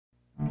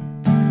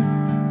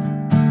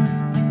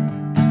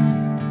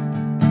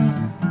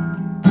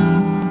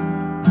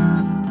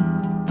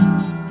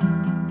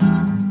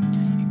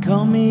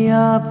Called me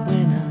up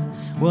when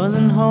I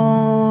wasn't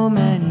home,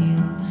 and you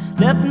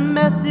left a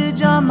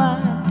message on my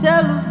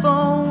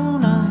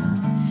telephone.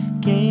 I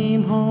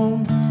came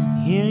home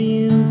to hear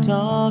you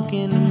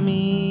talking to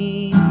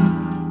me.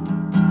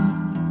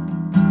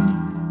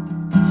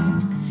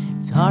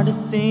 It's hard to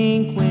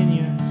think when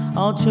you're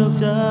all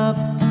choked up.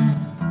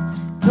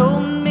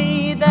 Told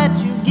me that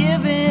you've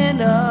given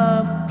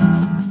up.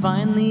 I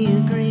finally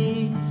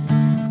agreed,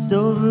 it's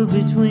over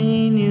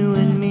between you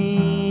and me.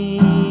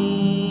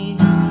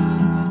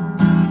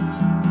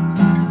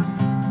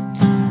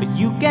 But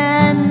you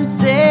can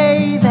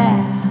say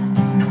that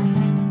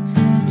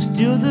we're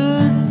still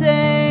the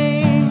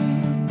same,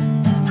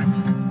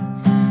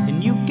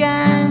 and you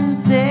can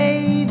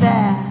say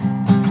that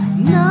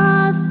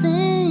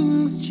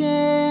nothing's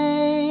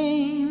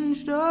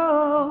changed.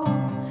 Oh,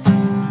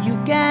 you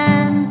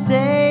can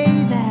say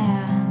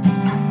that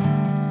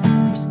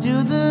we're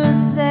still the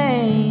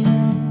same,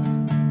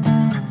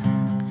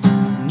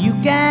 and you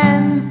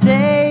can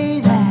say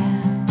that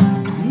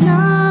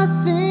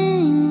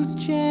nothing's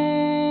changed.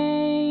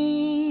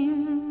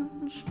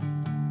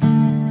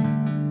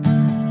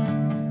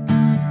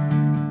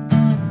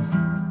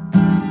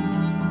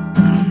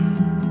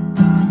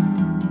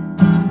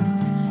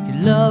 You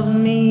love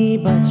me,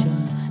 but you're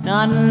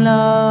not in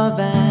love,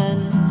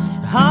 and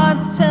your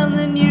heart's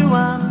telling you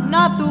I'm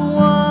not the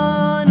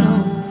one.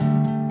 Oh,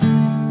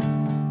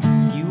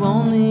 you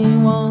only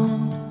want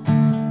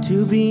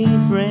to be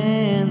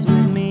friends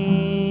with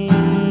me.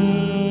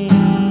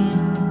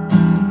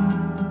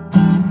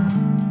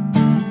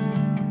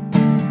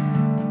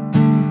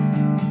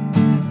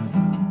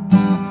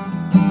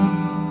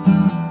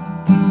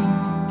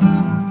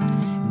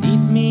 It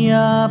eats me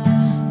up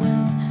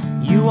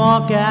when you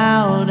walk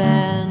out,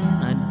 and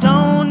I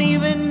don't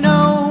even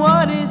know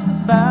what it's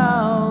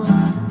about.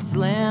 You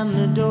slam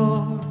the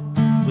door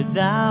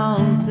without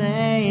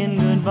saying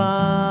goodbye.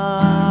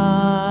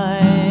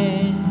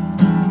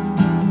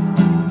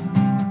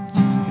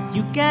 But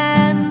you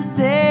can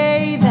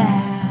say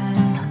that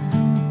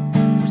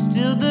we're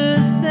still the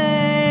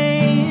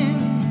same,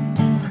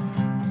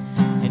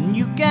 and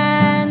you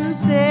can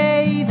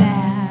say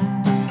that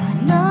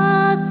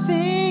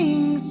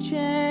nothing's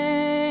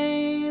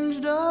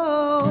changed.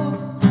 Oh,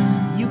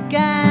 you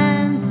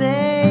can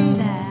say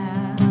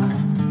that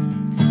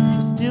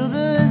we're still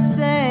the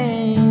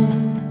same,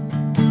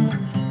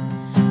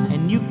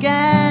 and you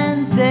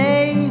can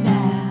say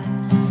that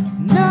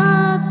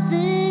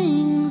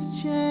nothing's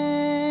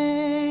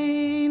changed.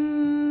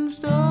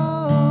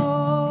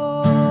 Oh,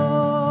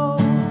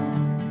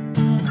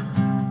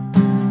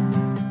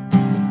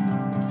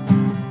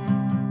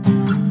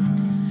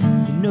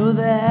 you know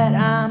that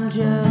I'm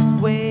just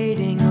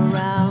waiting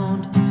around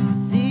to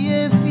see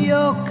if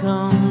you'll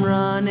come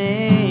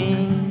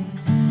running.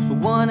 But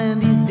one of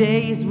these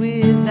days,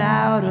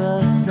 without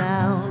a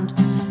sound,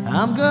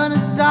 I'm gonna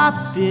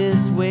stop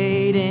this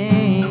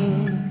waiting,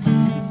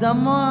 and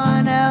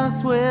someone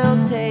else will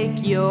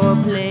take your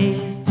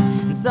place,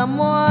 and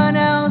someone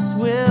else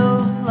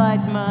will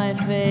light my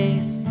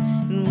face,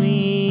 and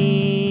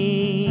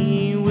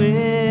we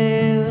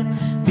will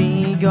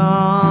be gone.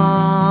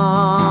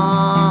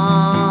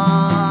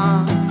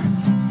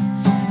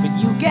 But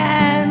you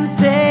can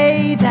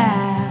say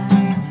that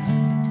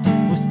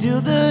we're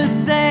still the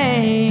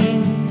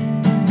same,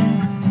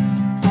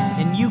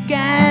 and you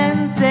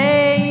can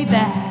say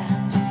that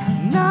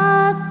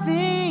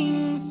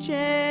nothing's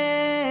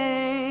changed,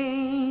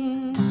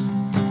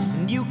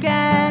 and you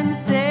can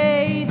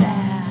say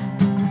that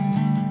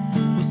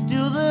we're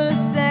still the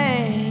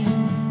same,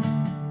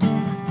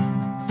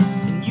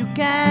 and you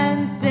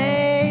can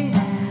say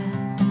that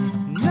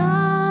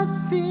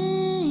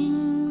nothing's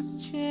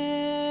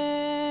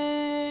changed.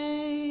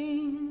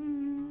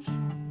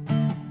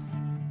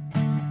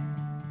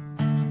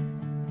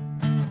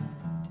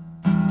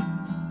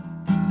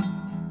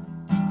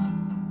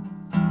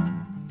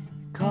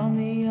 Call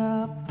me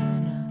up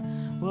when I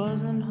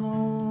wasn't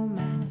home,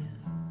 and you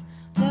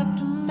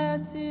left a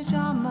message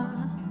on my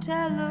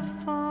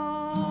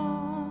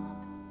telephone.